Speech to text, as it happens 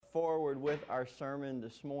forward with our sermon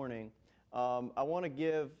this morning, I want to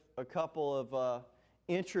give a couple of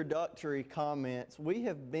introductory comments. We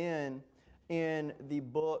have been in the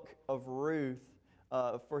book of Ruth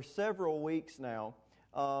for several weeks now,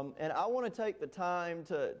 and I want to take the time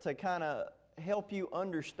to kind of help you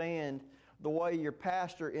understand the way your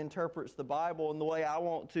pastor interprets the Bible and the way I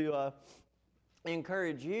want to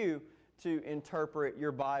encourage you to interpret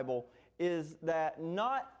your Bible. Is that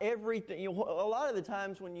not everything? A lot of the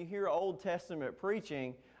times when you hear Old Testament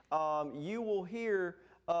preaching, you will hear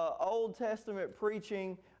Old Testament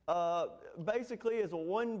preaching basically as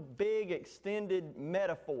one big extended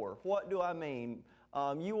metaphor. What do I mean?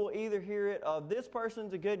 You will either hear it of this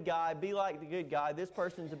person's a good guy, be like the good guy. This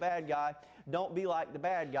person's a bad guy, don't be like the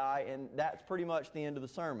bad guy. And that's pretty much the end of the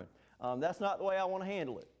sermon. That's not the way I want to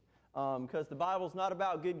handle it. Because the Bible's not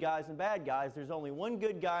about good guys and bad guys. There's only one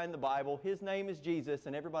good guy in the Bible. His name is Jesus,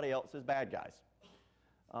 and everybody else is bad guys.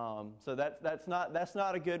 So that's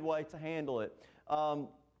not a good way to handle it.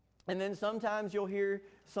 And then sometimes you'll hear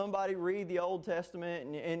somebody read the Old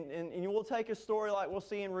Testament, and you will take a story like we'll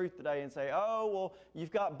see in Ruth today and say, oh, well,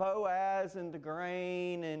 you've got Boaz and the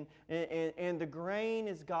grain, and the grain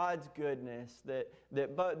is God's goodness,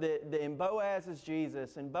 and Boaz is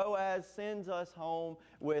Jesus, and Boaz sends us home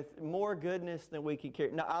with more goodness than we can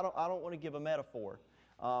carry. Now, I don't want to give a metaphor.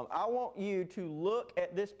 I want you to look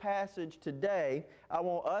at this passage today. I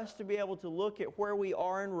want us to be able to look at where we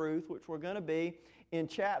are in Ruth, which we're going to be in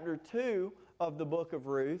chapter 2 of the book of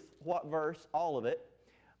Ruth. What verse? All of it.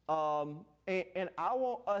 And I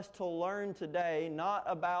want us to learn today not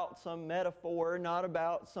about some metaphor, not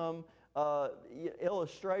about some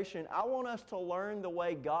illustration. I want us to learn the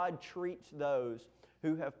way God treats those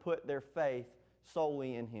who have put their faith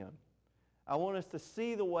solely in Him. I want us to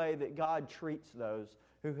see the way that God treats those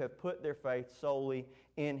who have put their faith solely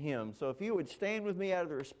in Him. So if you would stand with me out of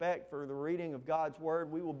the respect for the reading of God's Word,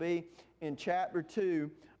 we will be in chapter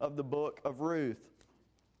 2 of the book of Ruth.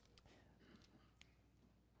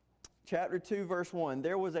 Chapter 2, verse 1.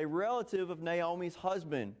 There was a relative of Naomi's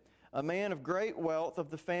husband, a man of great wealth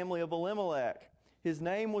of the family of Elimelech. His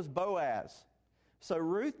name was Boaz. So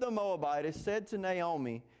Ruth the Moabitess said to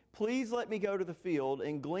Naomi, "Please let me go to the field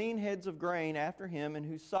and glean heads of grain after him in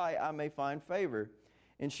whose sight I may find favor."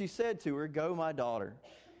 And she said to her, "Go, my daughter."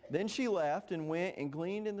 Then she left and went and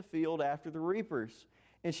gleaned in the field after the reapers.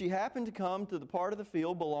 And she happened to come to the part of the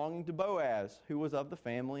field belonging to Boaz, who was of the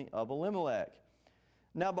family of Elimelech.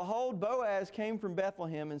 Now behold, Boaz came from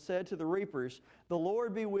Bethlehem and said to the reapers, "The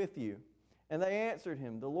Lord be with you." And they answered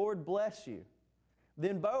him, "The Lord bless you."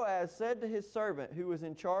 Then Boaz said to his servant who was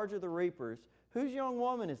in charge of the reapers, "Whose young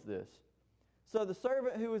woman is this?" So the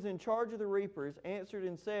servant who was in charge of the reapers answered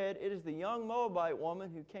and said, "It is the young Moabite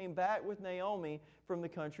woman who came back with Naomi from the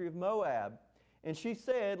country of Moab. And she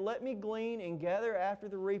said, 'Let me glean and gather after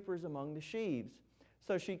the reapers among the sheaves.'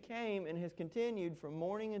 So she came and has continued from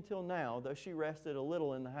morning until now, though she rested a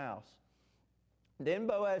little in the house." Then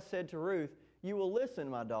Boaz said to Ruth, "You will listen,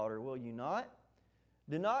 my daughter, will you not?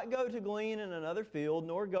 Do not go to glean in another field,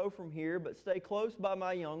 nor go from here, but stay close by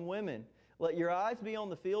my young women. Let your eyes be on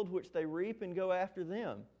the field which they reap, and go after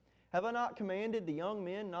them. Have I not commanded the young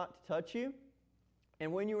men not to touch you?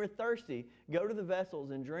 And when you are thirsty, go to the vessels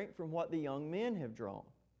and drink from what the young men have drawn."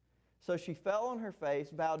 So she fell on her face,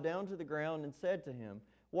 bowed down to the ground, and said to him,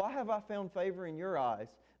 "Why have I found favor in your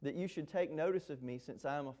eyes, that you should take notice of me, since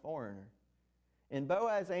I am a foreigner?" And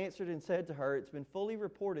Boaz answered and said to her, "It's been fully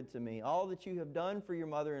reported to me, all that you have done for your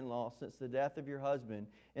mother-in-law since the death of your husband,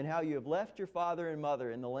 and how you have left your father and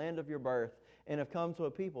mother in the land of your birth, and have come to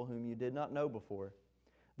a people whom you did not know before.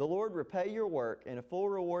 The Lord repay your work, and a full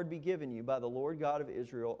reward be given you by the Lord God of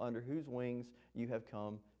Israel, under whose wings you have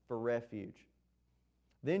come for refuge."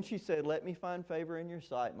 Then she said, "Let me find favor in your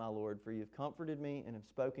sight, my Lord, for you have comforted me, and have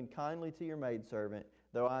spoken kindly to your maidservant,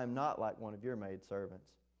 though I am not like one of your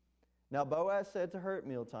maidservants." Now Boaz said to her at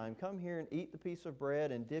mealtime, "Come here and eat the piece of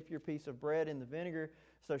bread, and dip your piece of bread in the vinegar."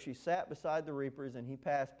 So she sat beside the reapers, and he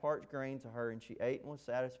passed parched grain to her, and she ate and was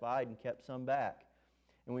satisfied, and kept some back.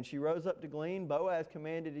 And when she rose up to glean, Boaz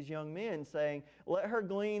commanded his young men, saying, "Let her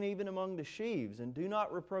glean even among the sheaves, and do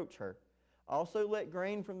not reproach her. Also let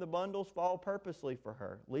grain from the bundles fall purposely for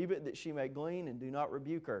her. Leave it that she may glean, and do not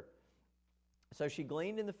rebuke her." So she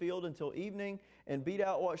gleaned in the field until evening, and beat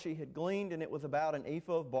out what she had gleaned, and it was about an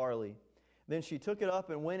ephah of barley. Then she took it up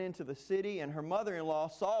and went into the city, and her mother-in-law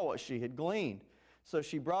saw what she had gleaned. So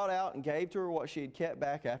she brought out and gave to her what she had kept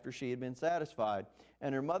back after she had been satisfied.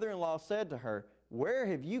 And her mother-in-law said to her, "Where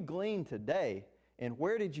have you gleaned today, and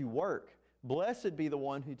where did you work? Blessed be the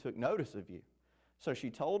one who took notice of you." So she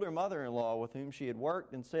told her mother-in-law with whom she had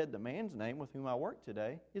worked and said, "The man's name with whom I work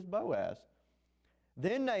today is Boaz."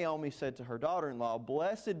 Then Naomi said to her daughter-in-law,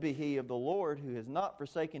 "Blessed be he of the Lord who has not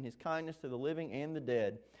forsaken his kindness to the living and the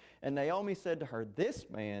dead." And Naomi said to her, "This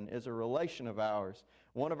man is a relation of ours,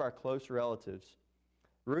 one of our close relatives."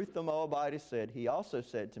 Ruth the Moabitess said, "He also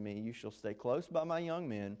said to me, 'You shall stay close by my young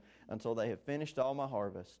men until they have finished all my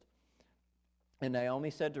harvest.'" And Naomi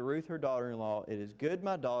said to Ruth her daughter-in-law, "It is good,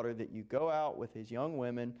 my daughter, that you go out with his young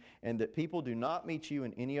women, and that people do not meet you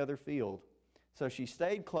in any other field." So she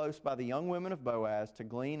stayed close by the young women of Boaz to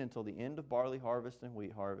glean until the end of barley harvest and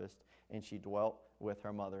wheat harvest, and she dwelt with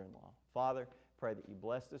her mother-in-law. Father, pray that you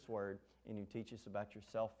bless this word and you teach us about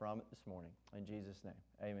yourself from it this morning. In Jesus' name,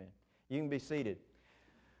 amen. You can be seated.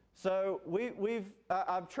 So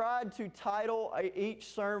I've tried to title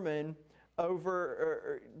each sermon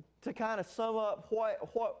over to kind of sum up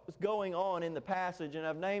what was going on in the passage, and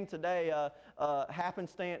I've named today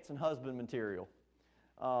Happenstance and Husband Material.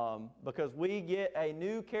 Because we get a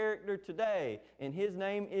new character today, and his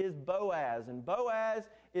name is Boaz. And Boaz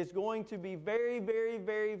is going to be very, very,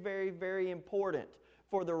 very, very, very important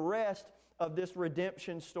for the rest of this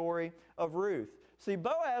redemption story of Ruth. See,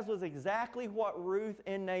 Boaz was exactly what Ruth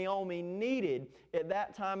and Naomi needed at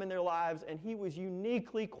that time in their lives, and he was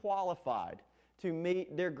uniquely qualified to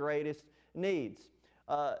meet their greatest needs.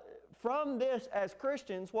 From this, as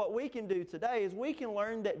Christians, what we can do today is we can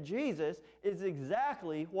learn that Jesus is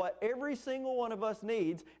exactly what every single one of us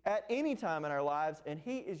needs at any time in our lives, and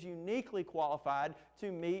he is uniquely qualified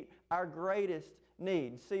to meet our greatest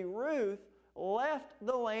needs. See, Ruth left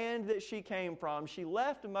the land that she came from. She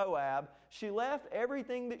left Moab. She left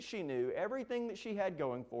everything that she knew, everything that she had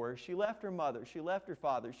going for her. She left her mother. She left her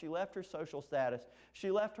father. She left her social status. She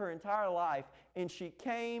left her entire life, and she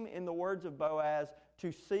came, in the words of Boaz,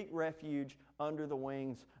 to seek refuge under the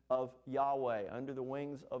wings of Yahweh, under the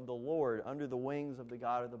wings of the Lord, under the wings of the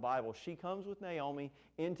God of the Bible. She comes with Naomi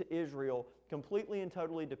into Israel, completely and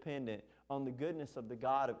totally dependent on the goodness of the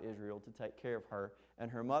God of Israel to take care of her and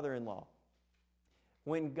her mother-in-law.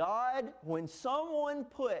 When someone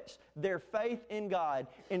puts their faith in God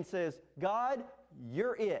and says, "God,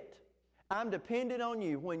 you're it. I'm dependent on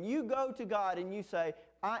you." When you go to God and you say,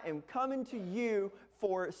 "I am coming to you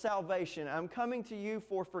for salvation. I'm coming to you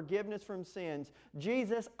for forgiveness from sins.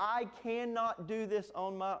 Jesus, I cannot do this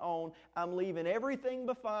on my own. I'm leaving everything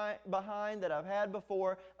behind that I've had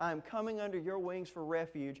before. I'm coming under your wings for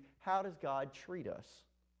refuge." How does God treat us?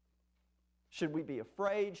 Should we be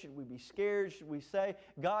afraid? Should we be scared? Should we say,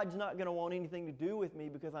 "God's not going to want anything to do with me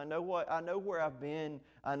because I know where I've been,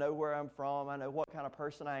 I know where I'm from, I know what kind of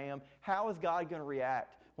person I am"? How is God going to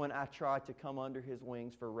react when I try to come under his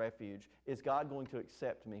wings for refuge? Is God going to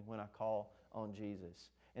accept me when I call on Jesus?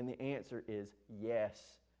 And the answer is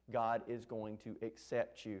yes. God is going to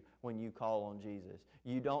accept you when you call on Jesus.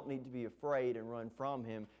 You don't need to be afraid and run from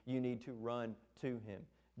him. You need to run to him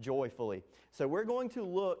joyfully. So we're going to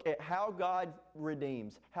look at how God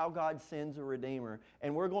redeems, how God sends a redeemer,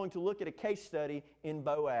 and we're going to look at a case study in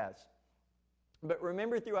Boaz. But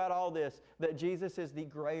remember throughout all this that Jesus is the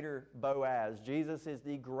greater Boaz. Jesus is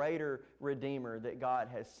the greater redeemer that God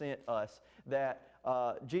has sent us. That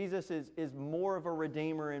Jesus is more of a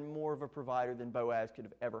redeemer and more of a provider than Boaz could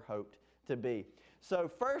have ever hoped to be. So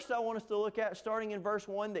first I want us to look at, starting in verse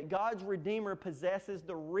 1, that God's redeemer possesses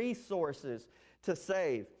the resources to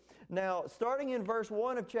save. Now, starting in verse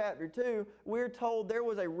 1 of chapter 2, we're told there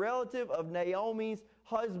was a relative of Naomi's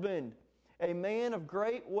husband, a man of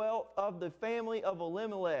great wealth of the family of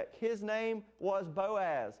Elimelech. His name was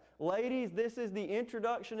Boaz. Ladies, this is the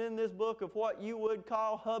introduction in this book of what you would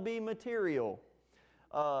call hubby material.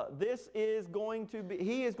 He is going to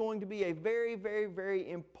be a very, very, very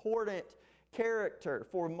important character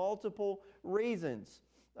for multiple reasons.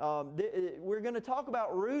 We're going to talk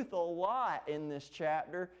about Ruth a lot in this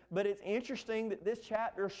chapter, but it's interesting that this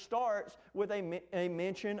chapter starts with a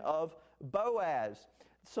mention of Boaz.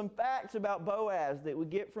 Some facts about Boaz that we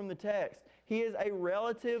get from the text. He is a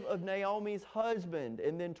relative of Naomi's husband,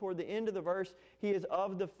 and then toward the end of the verse, he is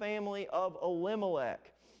of the family of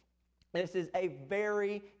Elimelech. This is a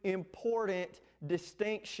very important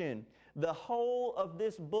distinction. The whole of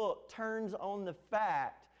this book turns on the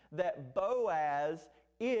fact that Boaz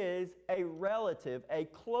is a relative, a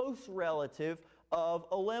close relative of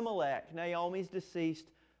Elimelech, Naomi's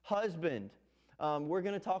deceased husband. We're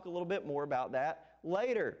going to talk a little bit more about that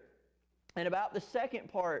later. And about the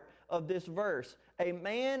second part of this verse, a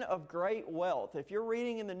man of great wealth. If you're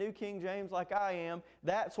reading in the New King James like I am,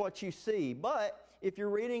 that's what you see. But if you're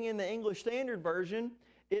reading in the English Standard Version,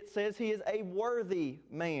 it says he is a worthy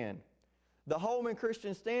man. The Holman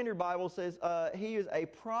Christian Standard Bible says he is a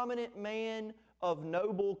prominent man of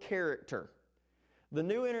noble character. The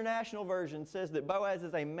New International Version says that Boaz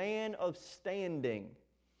is a man of standing.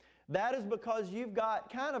 That is because you've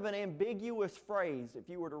got kind of an ambiguous phrase if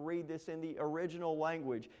you were to read this in the original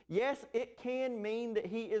language. Yes, it can mean that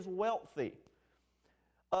he is wealthy.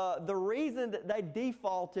 The reason that they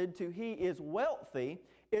defaulted to he is wealthy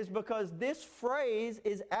is because this phrase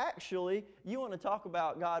is actually, you want to talk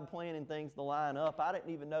about God planning things to line up. I didn't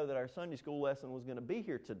even know that our Sunday school lesson was going to be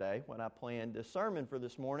here today when I planned this sermon for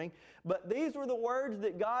this morning. But these were the words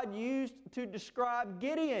that God used to describe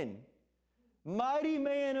Gideon. Mighty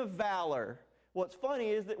man of valor. What's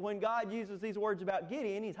funny is that when God uses these words about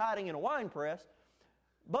Gideon, he's hiding in a wine press.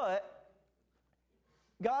 But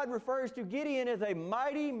God refers to Gideon as a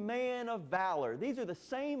mighty man of valor. These are the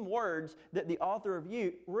same words that the author of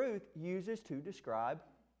Ruth uses to describe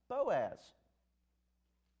Boaz.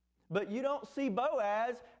 But you don't see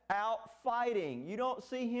Boaz out fighting. You don't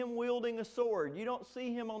see him wielding a sword. You don't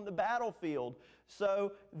see him on the battlefield.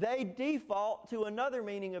 So they default to another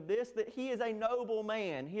meaning of this, that he is a noble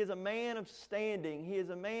man. He is a man of standing. He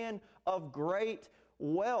is a man of great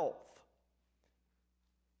wealth.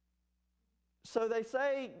 So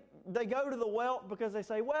they go to the wealth because they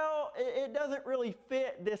say, well, it doesn't really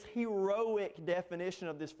fit this heroic definition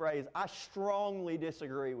of this phrase. I strongly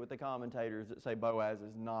disagree with the commentators that say Boaz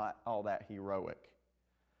is not all that heroic.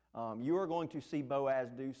 You are going to see Boaz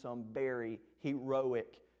do some very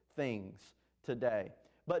heroic things today.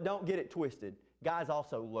 But don't get it twisted. Guy's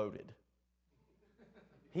also loaded.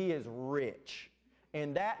 He is rich.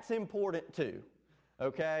 And that's important too.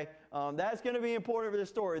 Okay? That's going to be important for this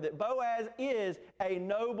story, that Boaz is a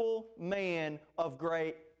noble man of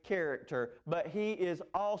great character, but he is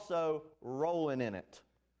also rolling in it.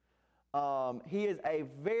 He is a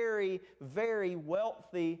very, very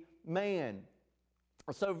wealthy man.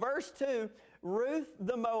 So verse 2, Ruth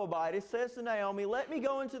the Moabitess says to Naomi, let me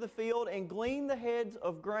go into the field and glean the heads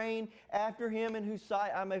of grain after him in whose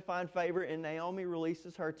sight I may find favor. And Naomi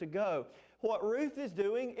releases her to go. What Ruth is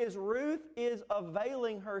doing is Ruth is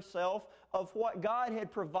availing herself of what God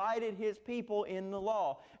had provided his people in the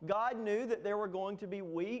law. God knew that there were going to be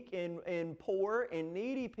weak and poor and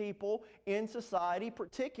needy people in society,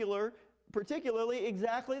 particularly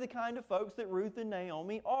exactly the kind of folks that Ruth and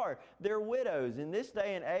Naomi are. They're widows. In this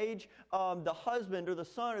day and age, the husband or the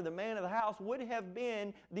son or the man of the house would have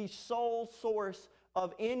been the sole source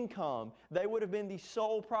of income. They would have been the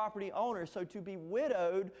sole property owner. So to be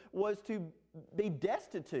widowed was to be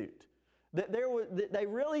destitute. That they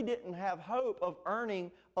really didn't have hope of earning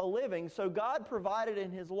a living. So God provided in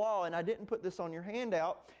his law, and I didn't put this on your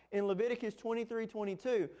handout, in Leviticus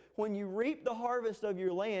 23:22, when you reap the harvest of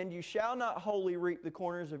your land, you shall not wholly reap the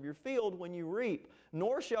corners of your field when you reap,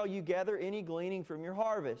 nor shall you gather any gleaning from your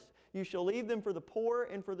harvest. You shall leave them for the poor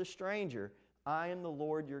and for the stranger. I am the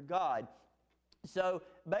Lord your God. So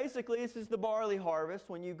basically, this is the barley harvest.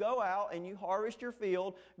 When you go out and you harvest your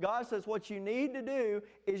field, God says what you need to do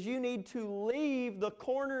is you need to leave the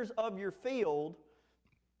corners of your field.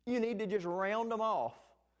 You need to just round them off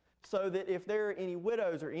so that if there are any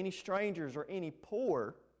widows or any strangers or any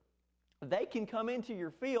poor, they can come into your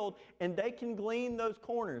field and they can glean those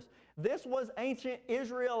corners. This was ancient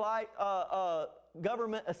Israelite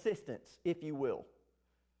government assistance, if you will.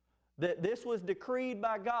 That this was decreed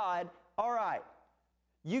by God. All right,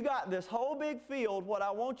 you got this whole big field. What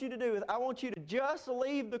I want you to do is I want you to just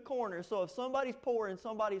leave the corner. So if somebody's poor and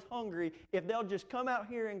somebody's hungry, if they'll just come out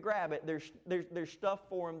here and grab it, there's stuff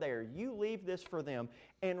for them there. You leave this for them.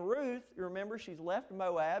 And Ruth, remember, she's left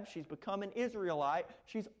Moab. She's become an Israelite.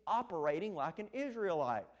 She's operating like an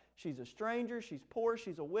Israelite. She's a stranger. She's poor.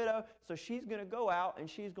 She's a widow. So she's going to go out and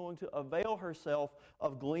she's going to avail herself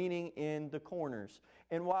of gleaning in the corners.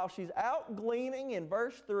 And while she's out gleaning in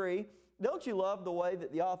verse 3, don't you love the way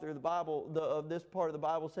that the author of the Bible, of this part of the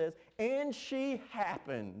Bible says, and she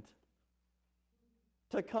happened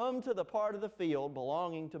to come to the part of the field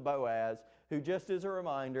belonging to Boaz, who, just as a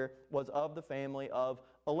reminder, was of the family of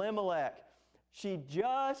Elimelech. She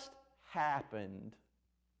just happened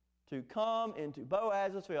to come into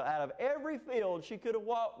Boaz's field. Out of every field she could have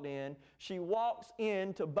walked in, she walks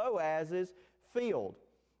into Boaz's field.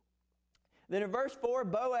 Then in verse 4,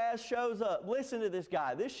 Boaz shows up. Listen to this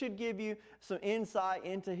guy. This should give you some insight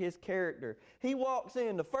into his character. He walks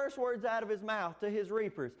in. The first words out of his mouth to his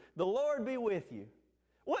reapers, "The Lord be with you."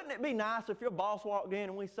 Wouldn't it be nice if your boss walked in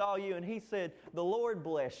and we saw you and he said, "The Lord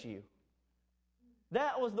bless you"?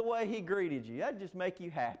 That was the way he greeted you. That'd just make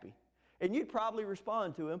you happy. And you'd probably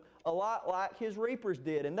respond to him a lot like his reapers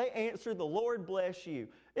did. And they answered, "The Lord bless you."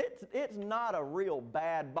 It's not a real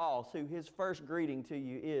bad boss who his first greeting to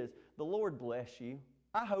you is, "The Lord bless you.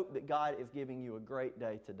 I hope that God is giving you a great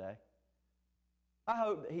day today. I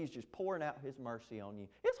hope that He's just pouring out His mercy on you."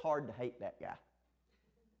 It's hard to hate that guy.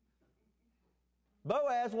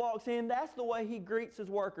 Boaz walks in. That's the way he greets his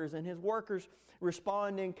workers, and his workers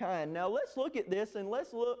respond in kind. Now let's look at this, and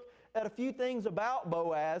let's look at a few things about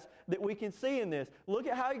Boaz that we can see in this. Look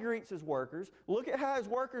at how he greets his workers. Look at how his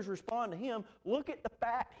workers respond to him. Look at the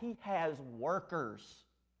fact he has workers.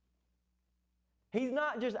 He's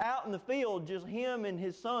not just out in the field, just him and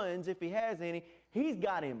his sons, if he has any. He's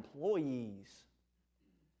got employees.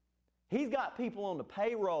 He's got people on the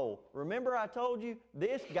payroll. Remember I told you,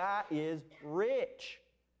 this guy is rich.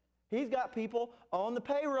 He's got people on the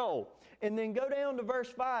payroll. And then go down to verse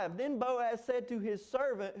 5. Then Boaz said to his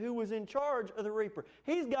servant who was in charge of the reaper.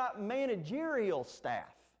 He's got managerial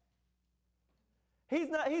staff. He's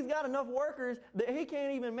got enough workers that he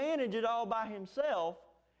can't even manage it all by himself.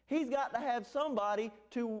 He's got to have somebody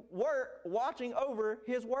to work watching over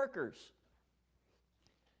his workers.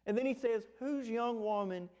 And then he says, "Whose young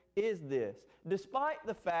woman is this?" Despite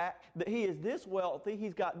the fact that he is this wealthy,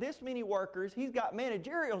 he's got this many workers, he's got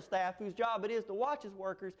managerial staff whose job it is to watch his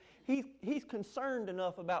workers, he's concerned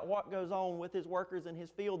enough about what goes on with his workers in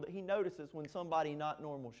his field that he notices when somebody not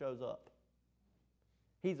normal shows up.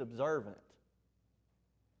 He's observant.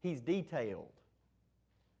 He's detailed.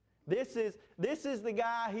 This is the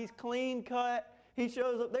guy, he's clean cut, he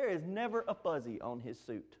shows up, there is never a fuzzy on his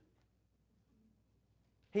suit.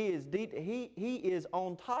 He is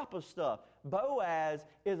on top of stuff. Boaz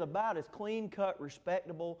is about as clean-cut,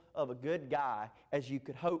 respectable of a good guy as you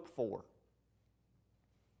could hope for.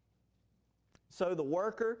 So the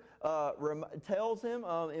worker tells him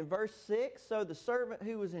in verse 6, so the servant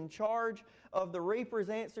who was in charge of the reapers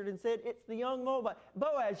answered and said, "It's the young Moabite."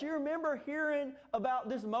 Boaz, you remember hearing about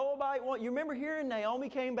this Moabite one? You remember hearing Naomi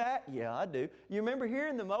came back? Yeah, I do. You remember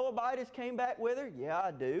hearing the Moabitess came back with her? Yeah,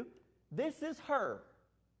 I do. This is her.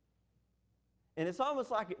 And it's almost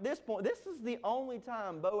like at this point, this is the only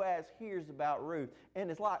time Boaz hears about Ruth. And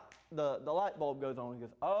it's like the light bulb goes on. He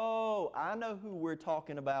goes, "Oh, I know who we're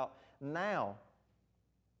talking about now."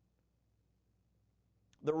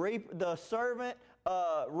 The servant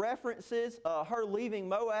references her leaving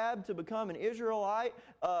Moab to become an Israelite.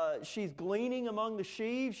 She's gleaning among the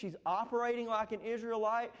sheaves. She's operating like an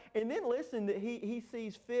Israelite. And then listen, that he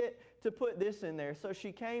sees fit to put this in there. So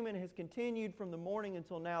she came and has continued from the morning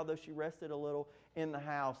until now, though she rested a little in the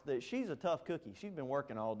house. That she's a tough cookie. She's been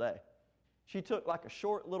working all day. She took like a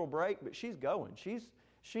short little break, but she's going.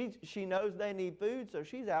 She knows they need food, so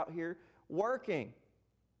she's out here working.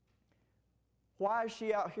 Why is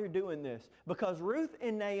she out here doing this? Because Ruth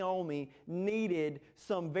and Naomi needed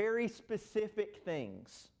some very specific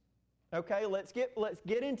things. Okay, let's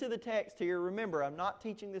get into the text here. Remember, I'm not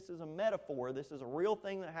teaching this as a metaphor. This is a real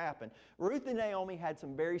thing that happened. Ruth and Naomi had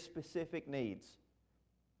some very specific needs.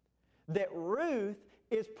 That Ruth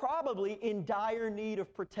is probably in dire need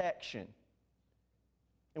of protection.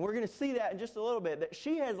 And we're going to see that in just a little bit. That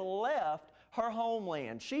she has left her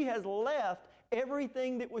homeland. She has left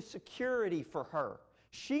everything that was security for her.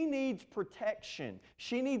 She needs protection.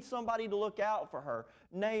 She needs somebody to look out for her.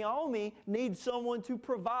 Naomi needs someone to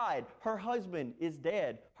provide. Her husband is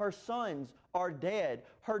dead. Her sons are dead.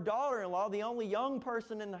 Her daughter-in-law, the only young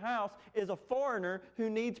person in the house, is a foreigner who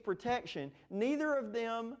needs protection. Neither of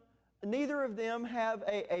them have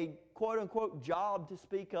a quote-unquote job to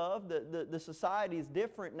speak of. The society is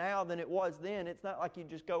different now than it was then. It's not like you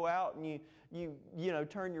just go out and you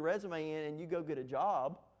turn your resume in and you go get a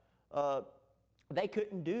job. They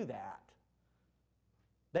couldn't do that.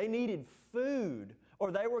 They needed food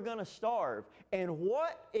or they were going to starve. And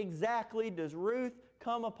what exactly does Ruth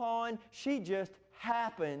come upon? She just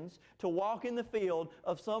happens to walk in the field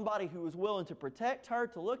of somebody who is willing to protect her,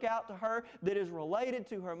 to look out to her, that is related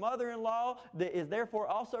to her mother-in-law, that is therefore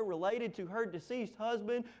also related to her deceased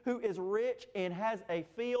husband, who is rich and has a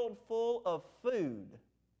field full of food.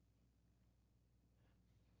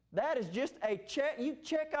 That is just a check. You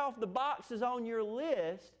check off the boxes on your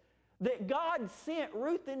list that God sent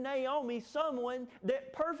Ruth and Naomi someone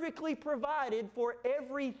that perfectly provided for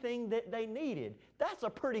everything that they needed. That's a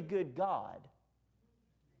pretty good God.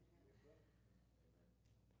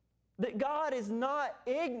 That God is not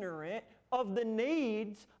ignorant of the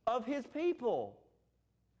needs of His people.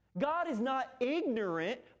 God is not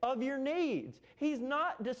ignorant of your needs. He's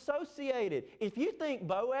not dissociated. If you think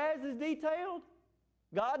Boaz is detailed,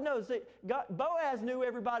 God knows that. Boaz knew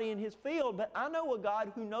everybody in his field, but I know a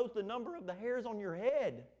God who knows the number of the hairs on your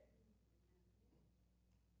head.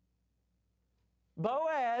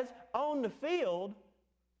 own the field,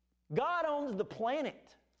 God owns the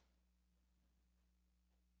planet.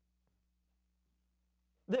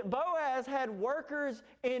 That Boaz had workers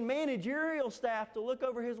and managerial staff to look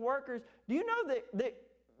over his workers. Do you know that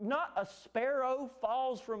not a sparrow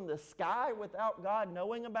falls from the sky without God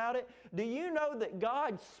knowing about it? Do you know that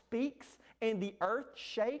God speaks and the earth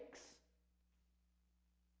shakes?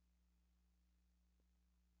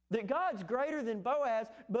 That God's greater than Boaz,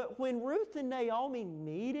 but when Ruth and Naomi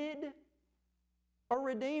needed a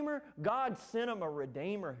redeemer, God sent them a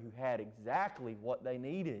redeemer who had exactly what they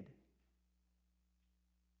needed.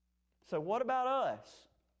 So what about us?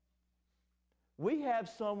 We have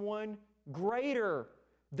someone greater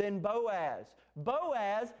than Boaz.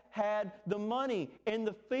 Boaz had the money and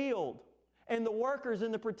the field and the workers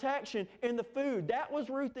and the protection and the food. That was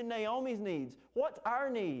Ruth and Naomi's needs. What's our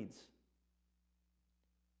needs?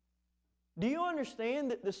 Do you understand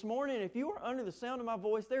that this morning, if you are under the sound of my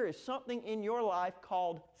voice, there is something in your life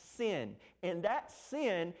called sin. And that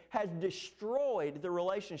sin has destroyed the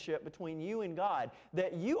relationship between you and God.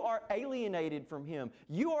 That you are alienated from Him.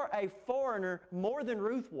 You are a foreigner more than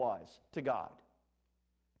Ruth was to God.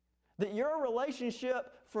 That your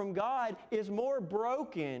relationship from God is more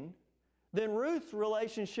broken than Ruth's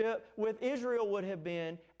relationship with Israel would have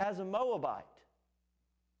been as a Moabite.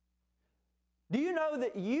 Do you know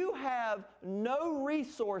that you have no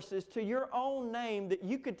resources to your own name that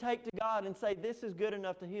you could take to God and say, this is good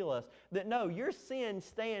enough to heal us? That no, your sin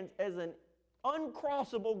stands as an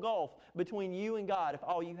uncrossable gulf between you and God if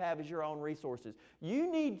all you have is your own resources. You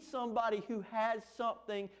need somebody who has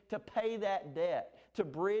something to pay that debt, to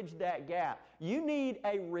bridge that gap. You need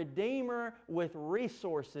a redeemer with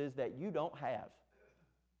resources that you don't have.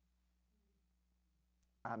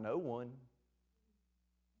 I know one.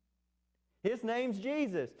 His name's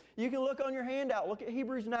Jesus. You can look on your handout. Look at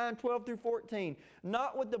Hebrews 9, 12 through 14.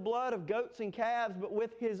 Not with the blood of goats and calves, but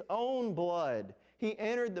with His own blood. He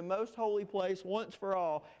entered the most holy place once for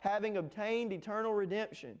all, having obtained eternal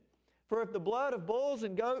redemption. For if the blood of bulls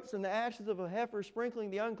and goats and the ashes of a heifer sprinkling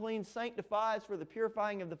the unclean sanctifies for the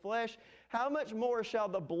purifying of the flesh, how much more shall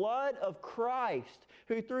the blood of Christ,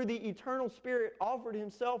 who through the eternal Spirit offered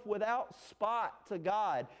Himself without spot to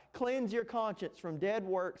God, cleanse your conscience from dead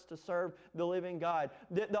works to serve the living God?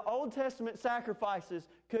 The Old Testament sacrifices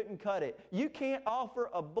couldn't cut it. You can't offer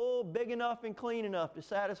a bull big enough and clean enough to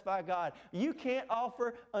satisfy God. You can't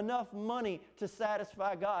offer enough money to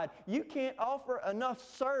satisfy God. You can't offer enough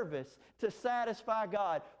service to satisfy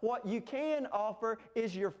God. What you can offer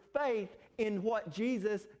is your faith in what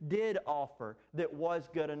Jesus did offer that was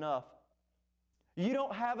good enough. You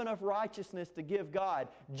don't have enough righteousness to give God.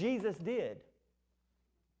 Jesus did.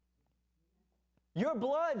 Your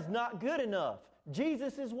blood's not good enough.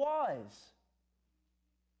 Jesus's was.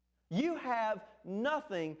 You have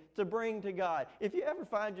nothing to bring to God. If you ever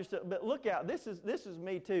find yourself, but look out, this is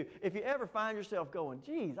me too. If you ever find yourself going,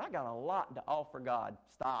 geez, I got a lot to offer God,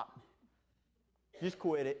 stop. Just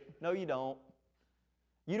quit it. No, you don't.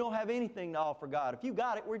 You don't have anything to offer God. If you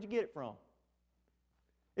got it, where'd you get it from?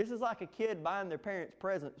 This is like a kid buying their parents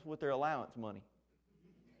presents with their allowance money.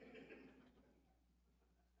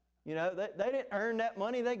 You know, they didn't earn that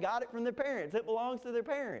money. They got it from their parents. It belongs to their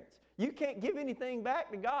parents. You can't give anything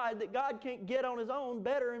back to God that God can't get on His own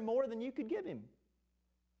better and more than you could give Him.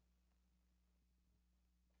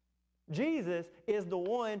 Jesus is the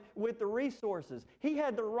one with the resources. He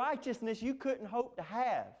had the righteousness you couldn't hope to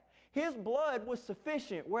have. His blood was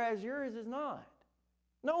sufficient, whereas yours is not.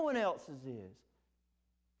 No one else's is.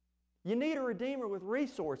 You need a redeemer with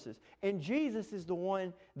resources, and Jesus is the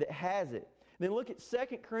one that has it. Then look at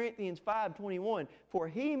 2 Corinthians 5:21. For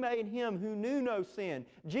He made Him who knew no sin,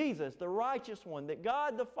 Jesus, the righteous one, that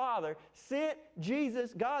God the Father sent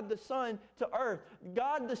Jesus, God the Son, to earth.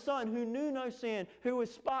 God the Son who knew no sin, who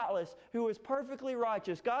was spotless, who was perfectly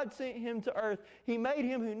righteous. God sent Him to earth. He made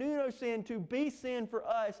Him who knew no sin to be sin for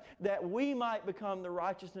us, that we might become the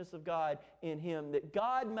righteousness of God in Him. That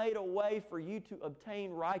God made a way for you to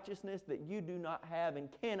obtain righteousness that you do not have and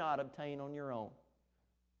cannot obtain on your own.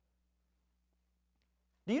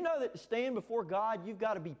 Do you know that to stand before God, you've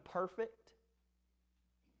got to be perfect?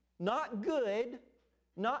 Not good,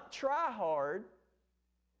 not try hard.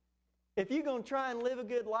 If you're going to try and live a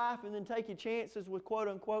good life and then take your chances with quote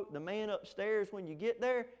unquote the man upstairs when you get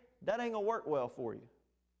there, that ain't going to work well for you.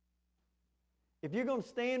 If you're going to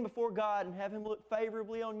stand before God and have Him look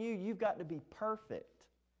favorably on you, you've got to be perfect.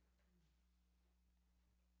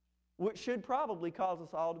 Which should probably cause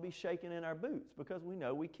us all to be shaking in our boots because we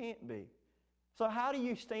know we can't be. So how do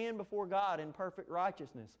you stand before God in perfect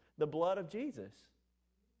righteousness? The blood of Jesus.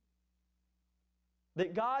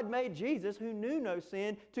 That God made Jesus, who knew no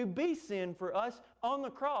sin, to be sin for us on the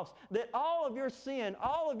cross. That all of your sin,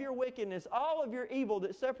 all of your wickedness, all of your evil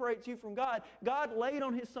that separates you from God, God laid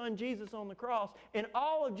on His Son Jesus on the cross. And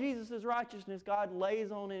all of Jesus' righteousness, God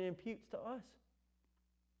lays on and imputes to us.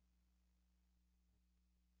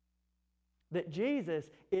 That Jesus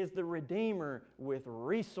is the Redeemer with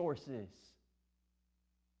resources.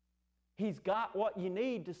 He's got what you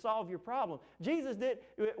need to solve your problem. Jesus did.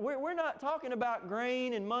 We're not talking about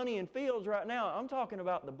grain and money and fields right now. I'm talking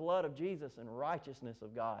about the blood of Jesus and righteousness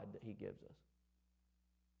of God that He gives us.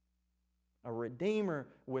 A Redeemer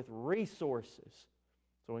with resources.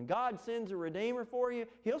 So when God sends a Redeemer for you,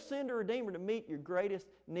 He'll send a Redeemer to meet your greatest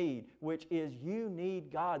need, which is you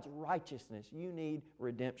need God's righteousness. You need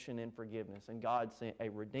redemption and forgiveness. And God sent a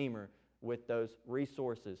Redeemer with those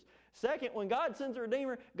resources. Second, when God sends a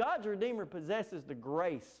Redeemer, God's Redeemer possesses the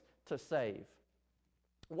grace to save.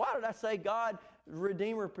 Why did I say God's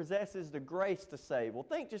Redeemer possesses the grace to save? Well,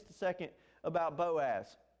 think just a second about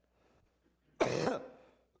Boaz.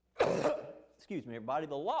 Excuse me, everybody.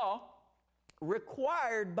 The law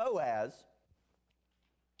required Boaz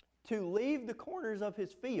to leave the corners of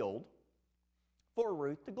his field for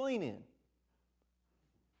Ruth to glean in.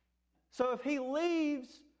 So if he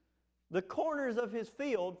leaves the corners of his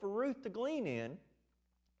field for Ruth to glean in,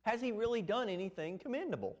 has he really done anything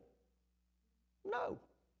commendable? No.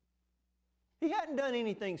 He hadn't done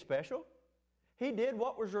anything special. He did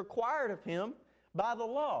what was required of him by the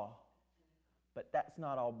law. But that's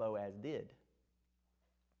not all Boaz did.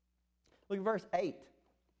 Look at verse 8.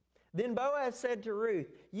 Then Boaz said to Ruth,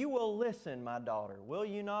 "You will listen, my daughter, will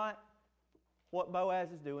you not?" What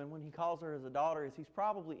Boaz is doing when he calls her as a daughter is he's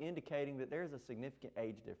probably indicating that there's a significant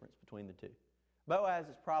age difference between the two. Boaz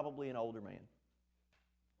is probably an older man.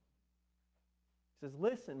 He says,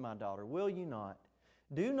 "Listen, my daughter, will you not?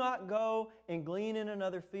 Do not go and glean in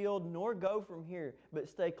another field, nor go from here, but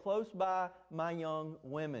stay close by my young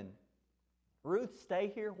women. Ruth, stay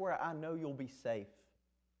here where I know you'll be safe.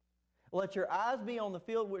 Let your eyes be on the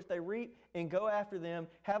field which they reap, and go after them.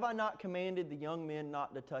 Have I not commanded the young men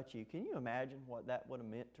not to touch you?" Can you imagine what that would have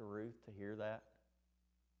meant to Ruth to hear that?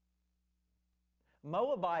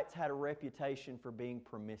 Moabites had a reputation for being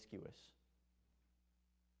promiscuous.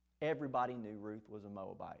 Everybody knew Ruth was a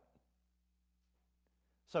Moabite.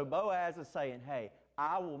 So Boaz is saying, "Hey,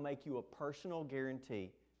 I will make you a personal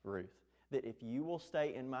guarantee, Ruth, that if you will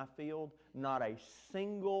stay in my field, not a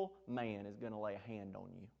single man is going to lay a hand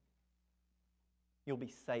on you. You'll be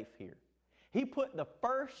safe here." He put the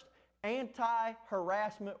first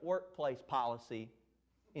anti-harassment workplace policy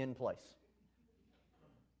in place.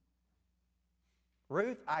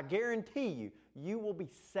 Ruth, I guarantee you, you will be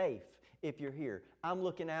safe if you're here. I'm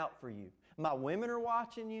looking out for you. My women are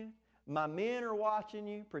watching you. My men are watching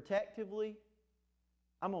you protectively.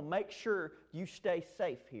 I'm going to make sure you stay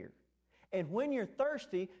safe here. And when you're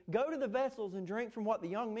thirsty, go to the vessels and drink from what the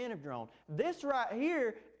young men have drawn. This right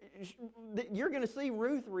here, you're going to see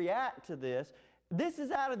Ruth react to this. This is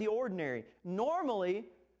out of the ordinary. Normally,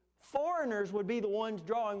 foreigners would be the ones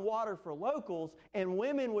drawing water for locals, and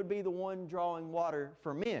women would be the one drawing water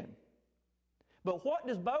for men. But what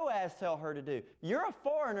does Boaz tell her to do? You're a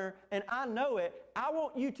foreigner, and I know it. I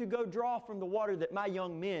want you to go draw from the water that my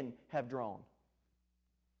young men have drawn.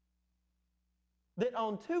 That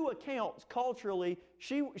on two accounts, culturally,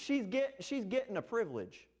 she's getting a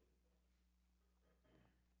privilege.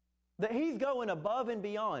 That he's going above and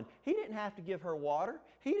beyond. He didn't have to give her water.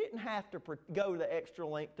 He didn't have to go the extra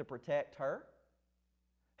length to protect her.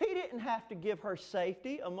 He didn't have to give her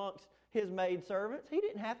safety amongst his maidservants. He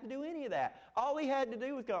didn't have to do any of that. All he had to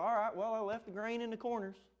do was go, "All right, well, I left the grain in the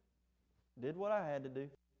corners. Did what I had to do."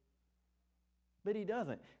 But he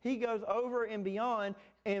doesn't. He goes over and beyond.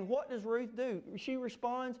 And what does Ruth do? She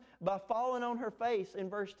responds by falling on her face in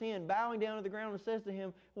verse 10, bowing down to the ground, and says to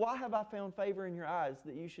him, "Why have I found favor in your eyes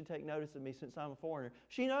that you should take notice of me since I'm a foreigner?"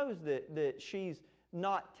 She knows that she's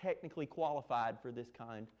not technically qualified for this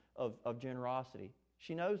kind of generosity.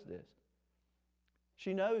 She knows this.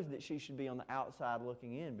 She knows that she should be on the outside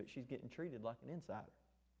looking in, but she's getting treated like an insider.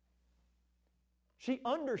 She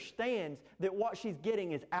understands that what she's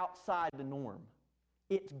getting is outside the norm.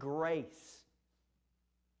 It's grace.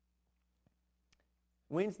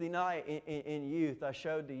 Wednesday night in youth, I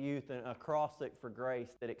showed the youth an acrostic for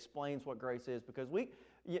grace that explains what grace is, because we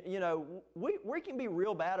can be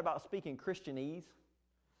real bad about speaking Christianese,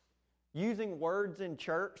 using words in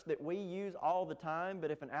church that we use all the time,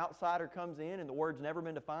 but if an outsider comes in and the word's never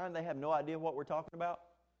been defined, they have no idea what we're talking about.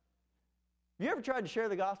 Have you ever tried to share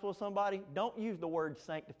the gospel with somebody? Don't use the word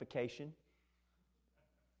sanctification.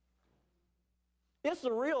 It's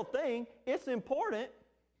a real thing. It's important.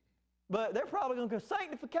 But they're probably going to go,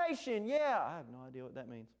 sanctification, yeah. I have no idea what that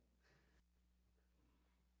means.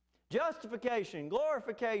 Justification,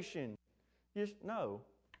 glorification. Just, no,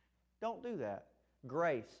 don't do that.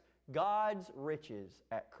 Grace, God's riches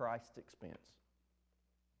at Christ's expense.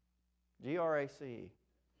 Grace.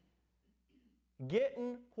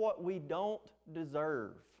 Getting what we don't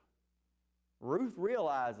deserve. Ruth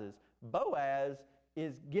realizes, Boaz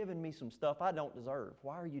is giving me some stuff I don't deserve.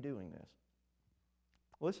 Why are you doing this?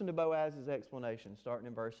 Listen to Boaz's explanation, starting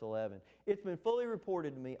in verse 11. It's been fully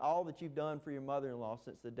reported to me all that you've done for your mother-in-law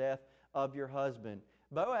since the death of your husband.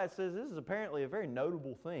 Boaz says this is apparently a very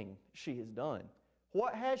notable thing she has done.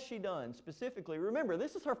 What has she done specifically? Remember,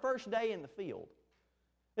 this is her first day in the field.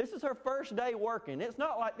 This is her first day working. It's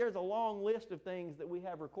not like there's a long list of things that we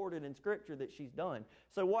have recorded in Scripture that she's done.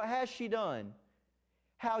 So what has she done?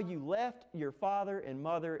 How you left your father and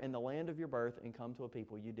mother in the land of your birth and come to a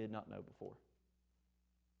people you did not know before.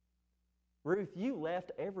 Ruth, you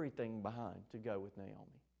left everything behind to go with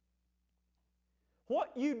Naomi.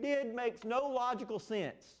 What you did makes no logical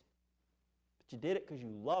sense, but you did it because you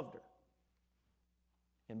loved her.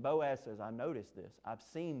 And Boaz says, I noticed this. I've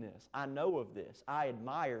seen this. I know of this. I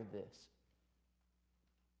admire this.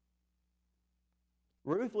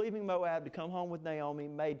 Ruth leaving Moab to come home with Naomi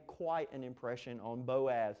made quite an impression on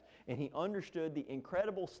Boaz, and he understood the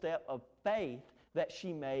incredible step of faith that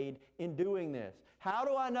she made in doing this. How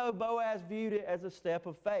do I know Boaz viewed it as a step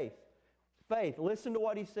of faith? Faith. Listen to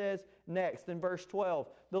what he says next in verse 12.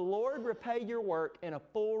 The Lord repay your work, and a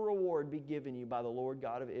full reward be given you by the Lord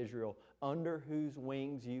God of Israel, under whose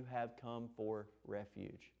wings you have come for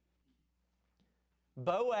refuge.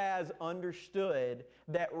 Boaz understood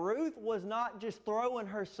that Ruth was not just throwing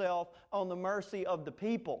herself on the mercy of the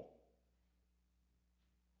people.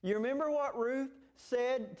 You remember what Ruth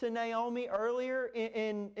said to Naomi earlier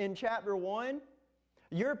in chapter 1?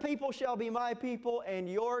 Your people shall be my people, and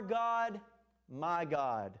your God, my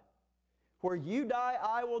God. Where you die,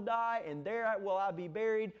 I will die, and there will I be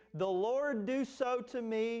buried. The Lord do so to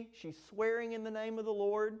me. She's swearing in the name of the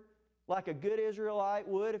Lord, like a good Israelite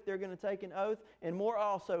would if they're going to take an oath. And more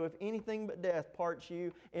also, if anything but death parts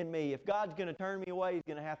you and me. If God's going to turn me away, He's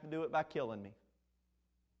going to have to do it by killing me.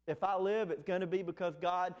 If I live, it's going to be because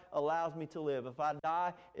God allows me to live. If I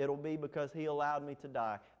die, it'll be because He allowed me to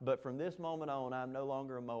die. But from this moment on, I'm no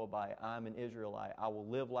longer a Moabite. I'm an Israelite. I will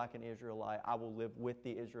live like an Israelite. I will live with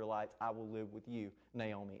the Israelites. I will live with you,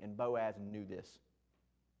 Naomi. And Boaz knew this.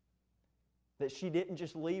 That she didn't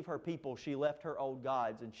just leave her people, she left her old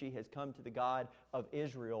gods, and she has come to the God of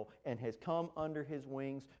Israel and has come under His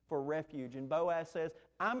wings for refuge. And Boaz says,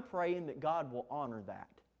 I'm praying that God will honor that.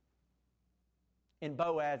 And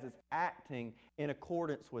Boaz is acting in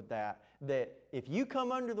accordance with that. That if you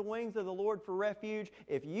come under the wings of the Lord for refuge,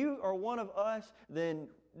 if you are one of us, then,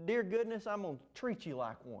 dear goodness, I'm going to treat you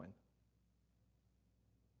like one.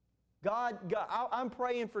 God, I'm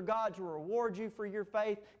praying for God to reward you for your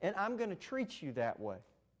faith, and I'm going to treat you that way.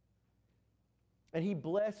 And he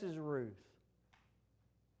blesses Ruth.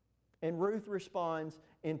 And Ruth responds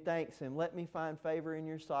and thanks him. Let me find favor in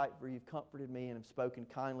your sight, for you've comforted me and have spoken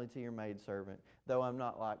kindly to your maidservant, though I'm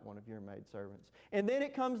not like one of your maidservants. And then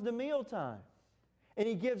it comes to mealtime. And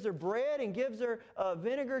he gives her bread and gives her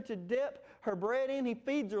vinegar to dip her bread in. He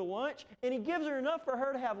feeds her lunch, and he gives her enough for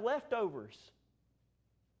her to have leftovers.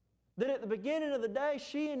 That at the beginning of the day,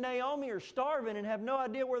 she and Naomi are starving and have no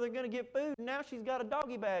idea where they're going to get food. And now she's got a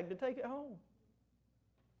doggy bag to take it home.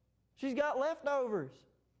 She's got leftovers.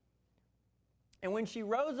 And when she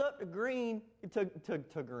rose up to glean,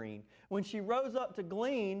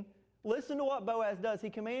 listen to what Boaz does. He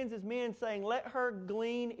commands his men, saying, let her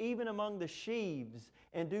glean even among the sheaves,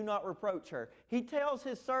 and do not reproach her. He tells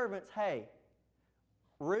his servants, hey,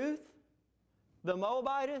 Ruth, the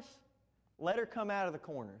Moabitess, let her come out of the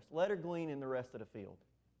corners. Let her glean in the rest of the field.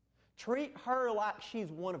 Treat her like she's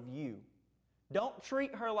one of you. Don't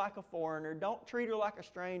treat her like a foreigner. Don't treat her like a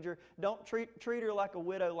stranger. Don't treat her like a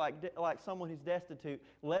widow, like someone who's destitute.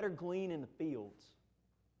 Let her glean in the fields.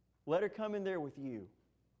 Let her come in there with you.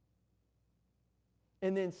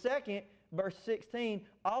 And then second, verse 16,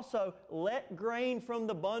 also let grain from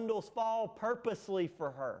the bundles fall purposely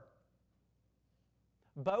for her.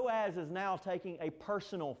 Boaz is now taking a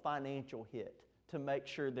personal financial hit to make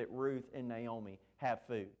sure that Ruth and Naomi have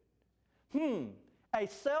food. A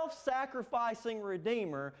self-sacrificing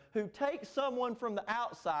redeemer who takes someone from the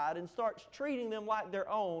outside and starts treating them like their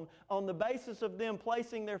own on the basis of them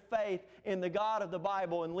placing their faith in the God of the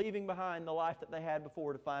Bible and leaving behind the life that they had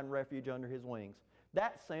before to find refuge under His wings.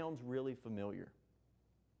 That sounds really familiar.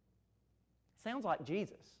 Sounds like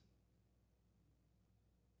Jesus.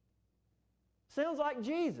 Sounds like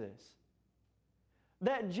Jesus.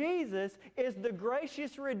 That Jesus is the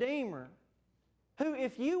gracious Redeemer who,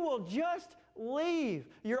 if you will just leave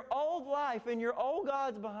your old life and your old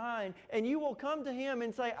gods behind, and you will come to Him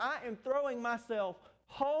and say, I am throwing myself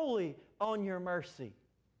wholly on your mercy,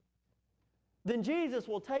 then Jesus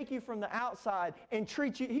will take you from the outside and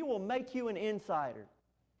treat you, He will make you an insider.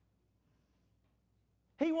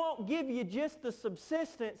 He won't give you just the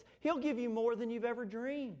subsistence, He'll give you more than you've ever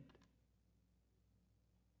dreamed.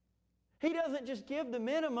 He doesn't just give the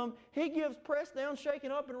minimum, He gives pressed down,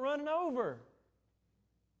 shaken up, and running over.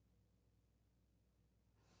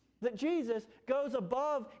 That Jesus goes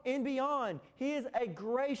above and beyond. He is a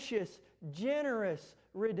gracious, generous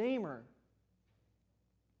Redeemer.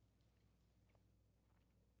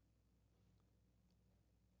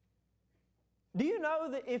 Do you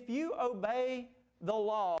know that if you obey the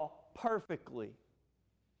law perfectly,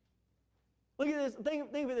 look at this,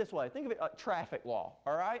 think of it this way, think of it like traffic law,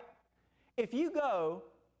 all right? If you go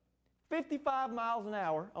 55 miles an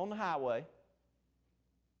hour on the highway,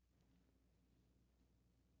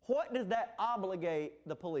 what does that obligate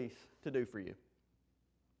the police to do for you?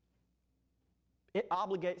 It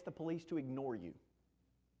obligates the police to ignore you.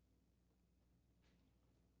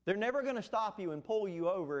 They're never going to stop you and pull you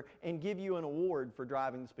over and give you an award for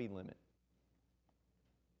driving the speed limit.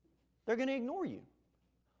 They're going to ignore you.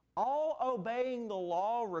 All obeying the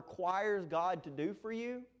law requires God to do for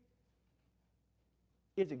you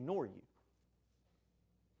is ignore you.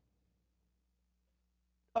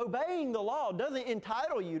 Obeying the law doesn't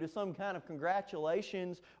entitle you to some kind of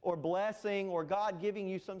congratulations or blessing or God giving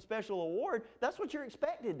you some special award. That's what you're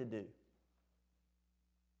expected to do.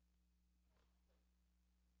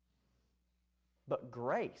 But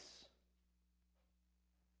grace.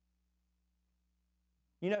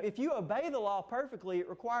 You know, if you obey the law perfectly, it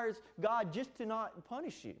requires God just to not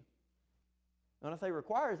punish you. When I say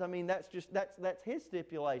requires, I mean that's His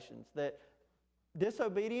stipulations, that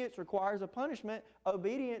disobedience requires a punishment.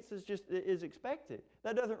 Obedience is expected.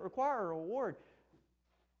 That doesn't require a reward.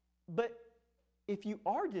 But if you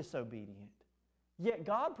are disobedient, yet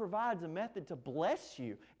God provides a method to bless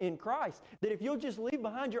you in Christ, that if you'll just leave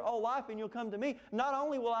behind your old life and you'll come to me, not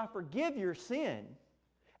only will I forgive your sin,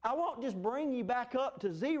 I won't just bring you back up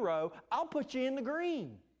to zero, I'll put you in the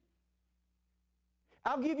green.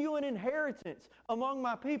 I'll give you an inheritance among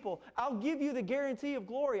my people. I'll give you the guarantee of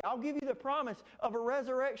glory. I'll give you the promise of a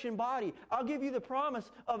resurrection body. I'll give you the promise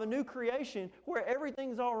of a new creation where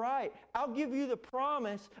everything's all right. I'll give you the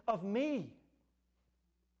promise of me.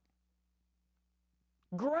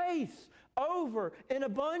 Grace over and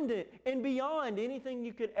abundant and beyond anything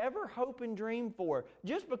you could ever hope and dream for.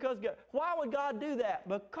 Just because God, why would God do that?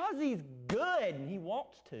 Because He's good and He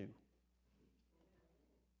wants to.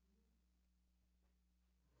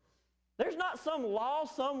 There's not some law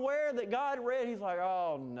somewhere that God read. He's like,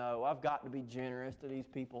 oh no, I've got to be generous to these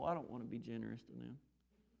people. I don't want to be generous to them.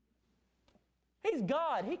 He's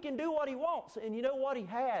God. He can do what He wants. And you know what He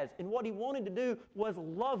has? And what He wanted to do was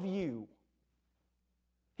love you.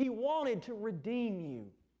 He wanted to redeem you.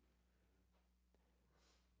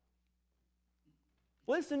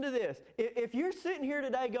 Listen to this. If you're sitting here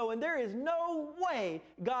today going, there is no way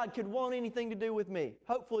God could want anything to do with me,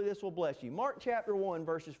 hopefully this will bless you. Mark chapter 1,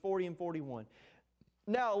 verses 40 and 41.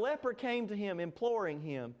 Now a leper came to Him, imploring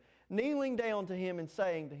Him, kneeling down to Him and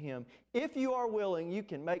saying to Him, if you are willing, you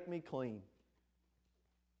can make me clean.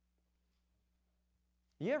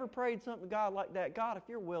 You ever prayed something to God like that? God, if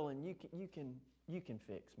you're willing, you can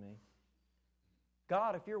fix me.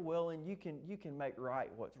 God, if you're willing, you can make right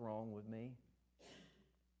what's wrong with me.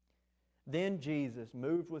 Then Jesus,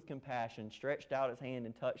 moved with compassion, stretched out His hand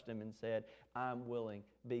and touched him and said, I'm willing,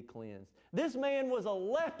 be cleansed. This man was a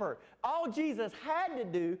leper. All Jesus had to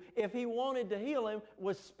do if He wanted to heal him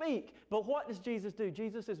was speak. But what does Jesus do?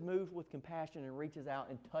 Jesus is moved with compassion and reaches out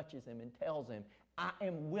and touches him and tells him, I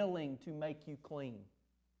am willing to make you clean.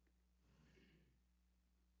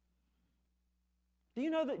 Do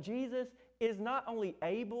you know that Jesus is not only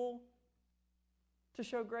able to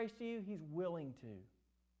show grace to you, He's willing to.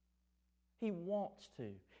 He wants to.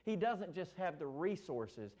 He doesn't just have the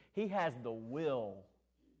resources. He has the will.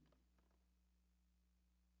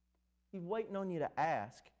 He's waiting on you to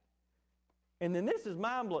ask. And then this is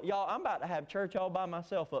mind-blowing. Y'all, I'm about to have church all by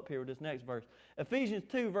myself up here with this next verse. Ephesians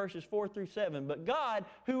 2, verses 4 through 7. But God,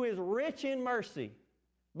 who is rich in mercy.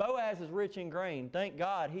 Boaz is rich in grain. Thank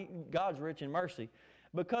God, God's rich in mercy.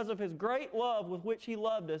 Because of His great love with which He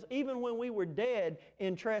loved us, even when we were dead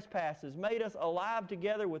in trespasses, made us alive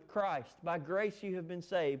together with Christ. By grace you have been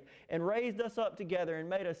saved, and raised us up together and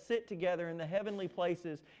made us sit together in the heavenly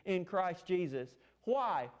places in Christ Jesus.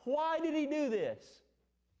 Why? Why did He do this?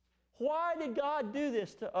 Why did God do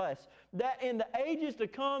this to us? That in the ages to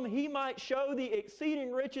come He might show the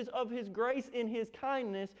exceeding riches of His grace in His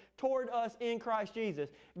kindness toward us in Christ Jesus.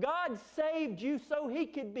 God saved you so He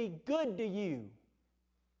could be good to you.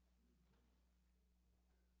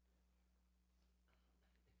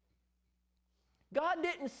 God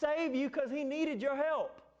didn't save you because He needed your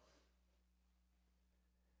help.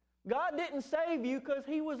 God didn't save you because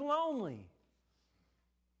He was lonely.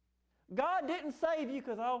 God didn't save you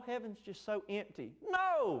because, oh, heaven's just so empty.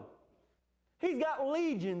 No! He's got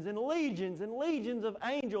legions and legions and legions of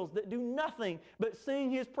angels that do nothing but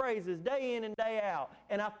sing His praises day in and day out.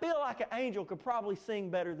 And I feel like an angel could probably sing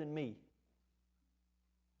better than me.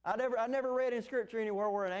 I never read in Scripture anywhere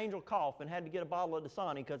where an angel coughed and had to get a bottle of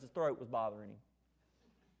Dasani because his throat was bothering him.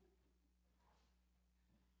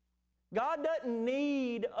 God doesn't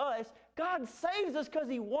need us. God saves us because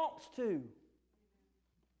He wants to.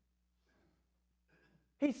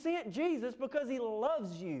 He sent Jesus because He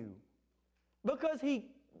loves you. Because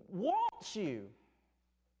He wants you.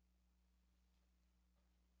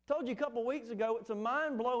 I told you a couple weeks ago, it's a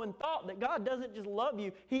mind-blowing thought that God doesn't just love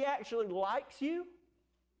you, He actually likes you.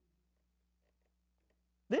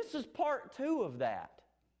 This is part 2 of that.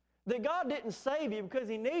 That God didn't save you because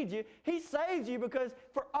He needs you. He saves you because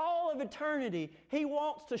for all of eternity, He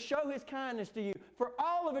wants to show His kindness to you. For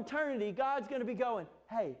all of eternity, God's going to be going,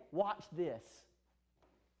 hey, watch this.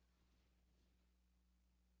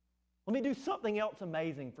 Let me do something else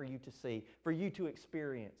amazing for you to see, for you to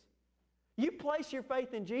experience. You place your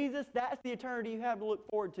faith in Jesus, that's the eternity you have to look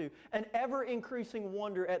forward to. An ever-increasing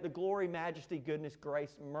wonder at the glory, majesty, goodness,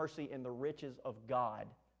 grace, mercy, and the riches of God.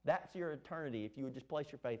 That's your eternity if you would just place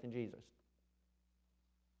your faith in Jesus.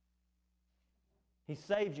 He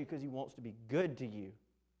saves you because He wants to be good to you.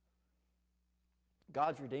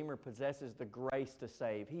 God's Redeemer possesses the grace to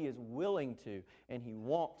save. He is willing to, and He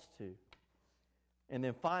wants to. And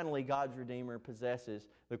then finally, God's Redeemer possesses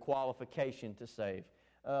the qualification to save.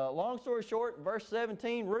 Long story short, verse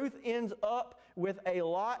 17, Ruth ends up with a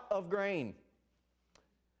lot of grain.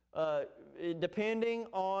 Depending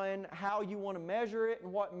on how you want to measure it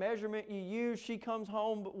and what measurement you use, she comes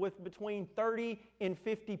home with between 30 and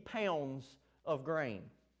 50 pounds of grain.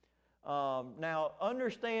 Now,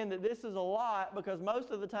 understand that this is a lot because most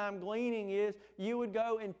of the time gleaning is you would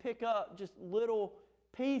go and pick up just little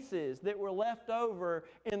pieces that were left over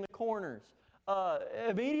in the corners.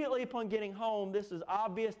 Immediately upon getting home, this is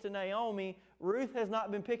obvious to Naomi, Ruth has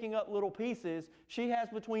not been picking up little pieces. She has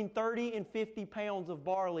between 30 and 50 pounds of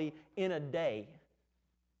barley in a day.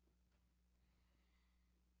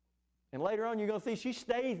 And later on you're going to see she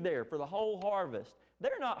stays there for the whole harvest.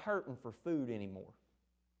 They're not hurting for food anymore.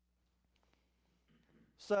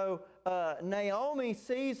 So Naomi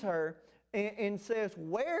sees her and says,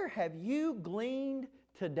 "Where have you gleaned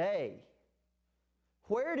today?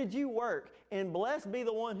 Where did you work? And blessed be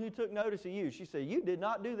the one who took notice of you." She said, "You did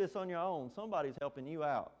not do this on your own. Somebody's helping you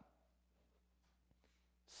out.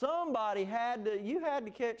 You had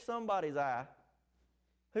to catch somebody's eye.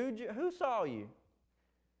 Who saw you?"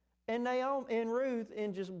 And Naomi and Ruth,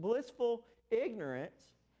 in just blissful ignorance,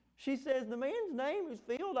 she says, "The man's name whose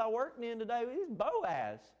field I worked in today is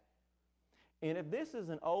Boaz." And if this is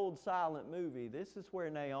an old silent movie, this is where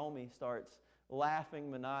Naomi starts laughing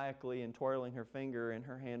maniacally and twirling her finger in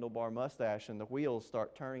her handlebar mustache, and the wheels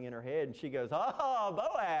start turning in her head, and she goes, "Oh,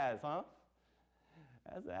 Boaz, huh?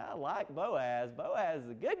 I like Boaz. Boaz is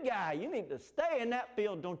a good guy. You need to stay in that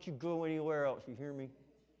field. Don't you go anywhere else, you hear me?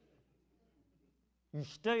 You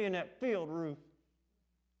stay in that field, Ruth."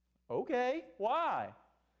 "Okay, why?"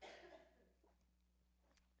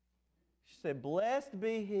 She said, "Blessed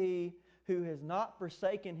be he who has not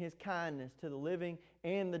forsaken his kindness to the living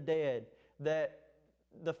and the dead." That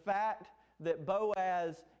the fact that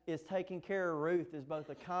Boaz is taking care of Ruth is both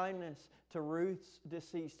a kindness to Ruth's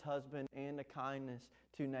deceased husband and a kindness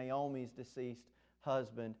to Naomi's deceased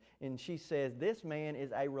husband. And she says, this man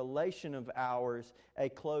is a relation of ours, a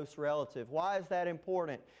close relative. Why is that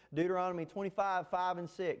important? Deuteronomy 25, 5 and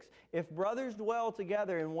 6. "If brothers dwell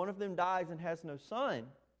together and one of them dies and has no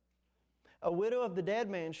son, a widow of the dead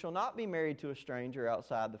man shall not be married to a stranger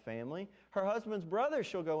outside the family. Her husband's brother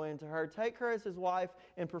shall go in to her, take her as his wife,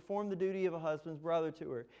 and perform the duty of a husband's brother to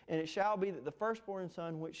her. And it shall be that the firstborn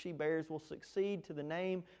son which she bears will succeed to the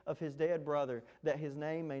name of his dead brother, that his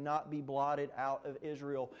name may not be blotted out of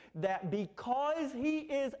Israel." That because he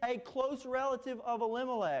is a close relative of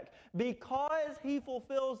Elimelech, because he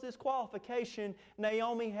fulfills this qualification,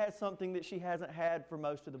 Naomi has something that she hasn't had for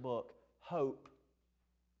most of the book: hope.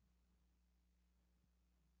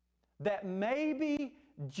 That maybe,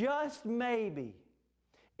 just maybe,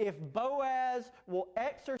 if Boaz will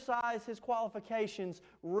exercise his qualifications,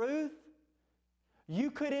 Ruth, you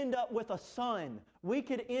could end up with a son.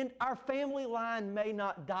 Our family line may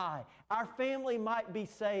not die. Our family might be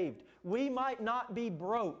saved. We might not be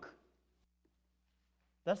broke.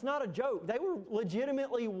 That's not a joke. They were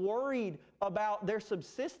legitimately worried about their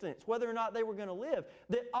subsistence, whether or not they were going to live.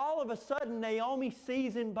 That all of a sudden Naomi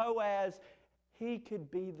sees in Boaz, he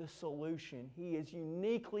could be the solution. He is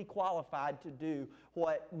uniquely qualified to do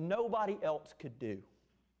what nobody else could do.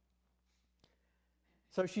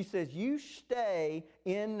 So she says, you stay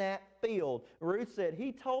in that field. Ruth said,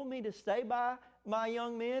 he told me to stay by my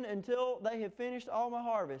young men until they have finished all my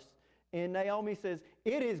harvest. And Naomi says,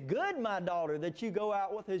 it is good, my daughter, that you go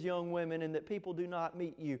out with his young women and that people do not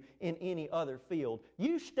meet you in any other field.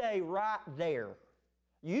 You stay right there.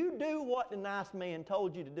 You do what the nice man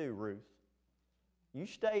told you to do, Ruth. You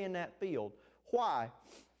stay in that field. Why?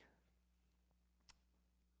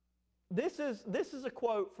 This is a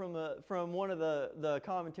quote from one of the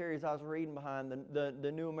commentaries I was reading behind,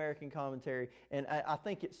 the New American Commentary, and I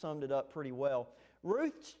think it summed it up pretty well.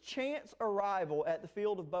 Ruth's chance arrival at the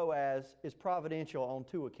field of Boaz is providential on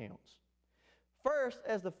two accounts. First,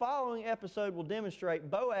 as the following episode will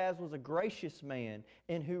demonstrate, Boaz was a gracious man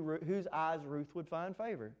in whose eyes Ruth would find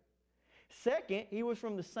favor. Second, he was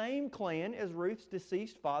from the same clan as Ruth's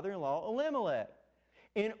deceased father-in-law, Elimelech.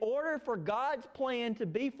 In order for God's plan to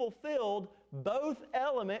be fulfilled, both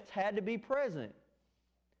elements had to be present.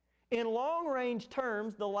 In long-range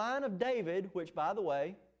terms, the line of David, which, by the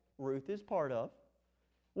way, Ruth is part of,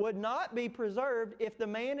 would not be preserved if the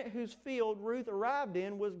man at whose field Ruth arrived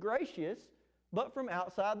in was gracious, but from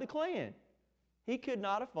outside the clan. He could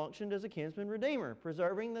not have functioned as a kinsman redeemer,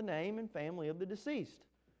 preserving the name and family of the deceased.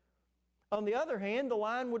 On the other hand, the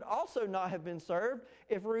line would also not have been served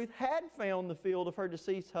if Ruth had found the field of her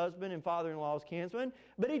deceased husband and father-in-law's kinsman,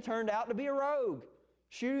 but he turned out to be a rogue,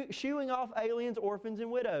 shooing off aliens, orphans, and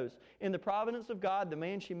widows. In the providence of God, the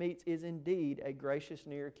man she meets is indeed a gracious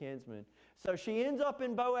near kinsman. So she ends up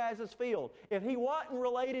in Boaz's field. If he wasn't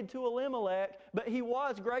related to Elimelech, but he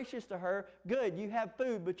was gracious to her, good, you have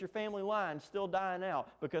food, but your family line's still dying out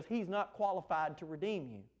because he's not qualified to redeem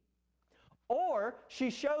you. Or she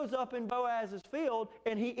shows up in Boaz's field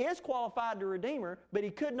and he is qualified to redeem her, but he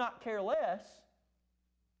could not care less.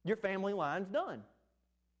 Your family line's done.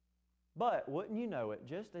 But wouldn't you know it,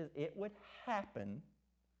 just as it would happen,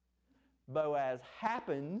 Boaz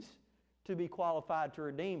happens to be qualified to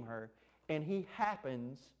redeem her, and he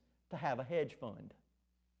happens to have a hedge fund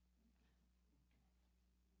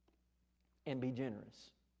and be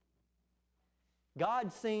generous.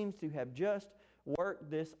 God seems to have just worked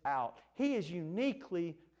this out. He is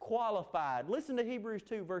uniquely qualified. Listen to Hebrews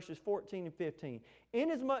 2, verses 14 and 15.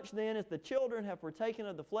 Inasmuch then as the children have partaken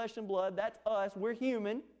of the flesh and blood, that's us, we're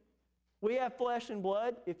human. We have flesh and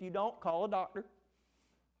blood. If you don't, call a doctor.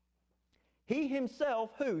 He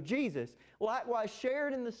himself, who? Jesus, likewise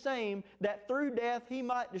shared in the same, that through death he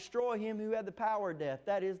might destroy him who had the power of death,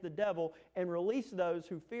 that is the devil, and release those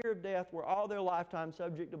who fear of death were all their lifetime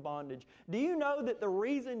subject to bondage. Do you know that the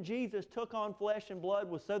reason Jesus took on flesh and blood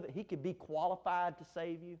was so that he could be qualified to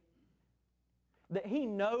save you? That he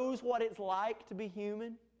knows what it's like to be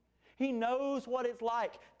human. He knows what it's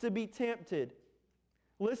like to be tempted.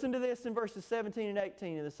 Listen to this in verses 17 and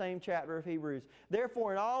 18 in the same chapter of Hebrews.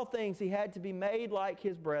 Therefore, in all things he had to be made like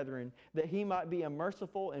his brethren, that he might be a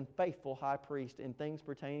merciful and faithful high priest in things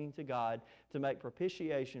pertaining to God, to make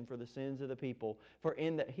propitiation for the sins of the people. For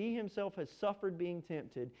in that he himself has suffered being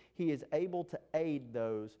tempted, he is able to aid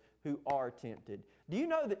those who are tempted. Do you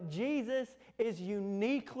know that Jesus is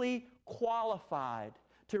uniquely qualified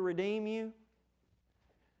to redeem you?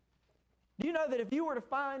 Do you know that if you were to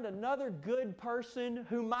find another good person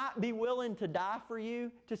who might be willing to die for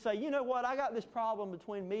you, to say, you know what, I got this problem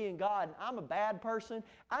between me and God, and I'm a bad person,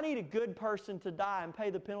 I need a good person to die and pay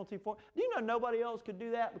the penalty for it. Do you know nobody else could do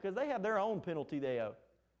that? Because they have their own penalty they owe.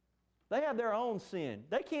 They have their own sin.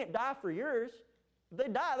 They can't die for yours. If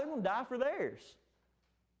they die, they're going to die for theirs.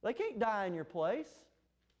 They can't die in your place.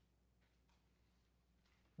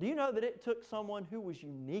 Do you know that it took someone who was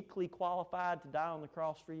uniquely qualified to die on the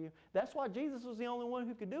cross for you? That's why Jesus was the only one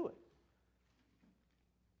who could do it.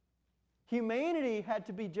 Humanity had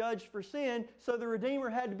to be judged for sin, so the Redeemer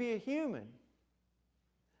had to be a human.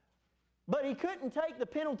 But he couldn't take the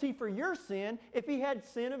penalty for your sin if he had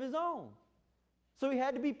sin of his own. So he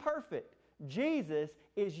had to be perfect. Jesus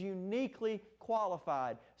is uniquely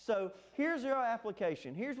qualified. So here's your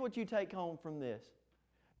application. Here's what you take home from this.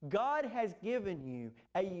 God has given you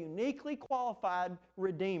a uniquely qualified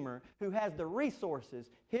Redeemer who has the resources,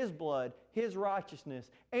 His blood, His righteousness,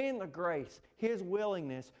 and the grace, His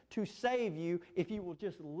willingness to save you if you will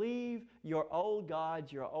just leave your old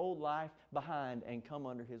gods, your old life behind and come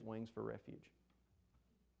under His wings for refuge.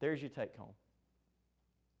 There's your take home.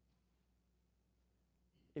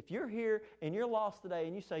 If you're here and you're lost today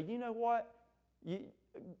and you say, you know what?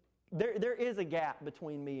 There is a gap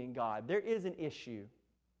between me and God. There is an issue.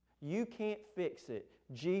 You can't fix it.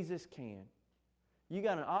 Jesus can. You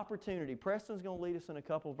got an opportunity. Preston's going to lead us in a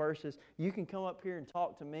couple verses. You can come up here and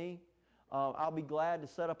talk to me. I'll be glad to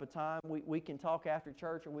set up a time. We can talk after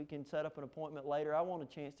church, or we can set up an appointment later. I want a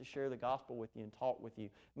chance to share the gospel with you and talk with you.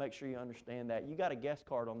 Make sure you understand that. You got a guest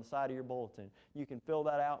card on the side of your bulletin. You can fill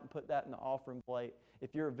that out and put that in the offering plate.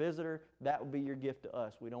 If you're a visitor, that would be your gift to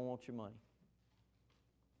us. We don't want your money.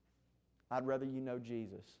 I'd rather you know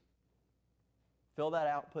Jesus. Fill that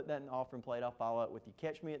out, put that in the offering plate, I'll follow up with you.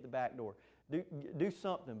 Catch me at the back door. Do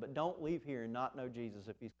something, but don't leave here and not know Jesus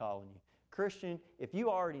if He's calling you. Christian, if you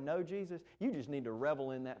already know Jesus, you just need to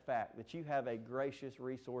revel in that fact that you have a gracious,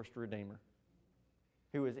 resourced Redeemer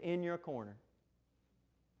who is in your corner.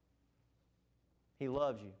 He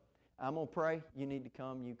loves you. I'm going to pray. You need to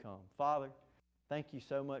come, you come. Father, thank you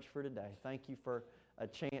so much for today. Thank you for a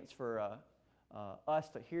chance for us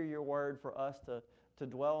to hear your word, for us to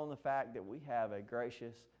dwell on the fact that we have a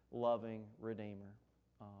gracious, loving Redeemer.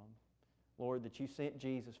 Lord, that you sent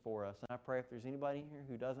Jesus for us. And I pray if there's anybody in here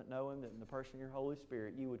who doesn't know Him, that in the person of your Holy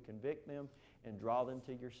Spirit, you would convict them and draw them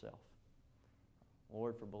to yourself.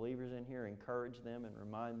 Lord, for believers in here, encourage them and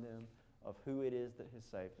remind them of who it is that has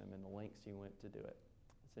saved them and the lengths you went to do it.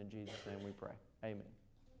 It's in Jesus' name we pray. Amen.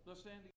 Let's stand together.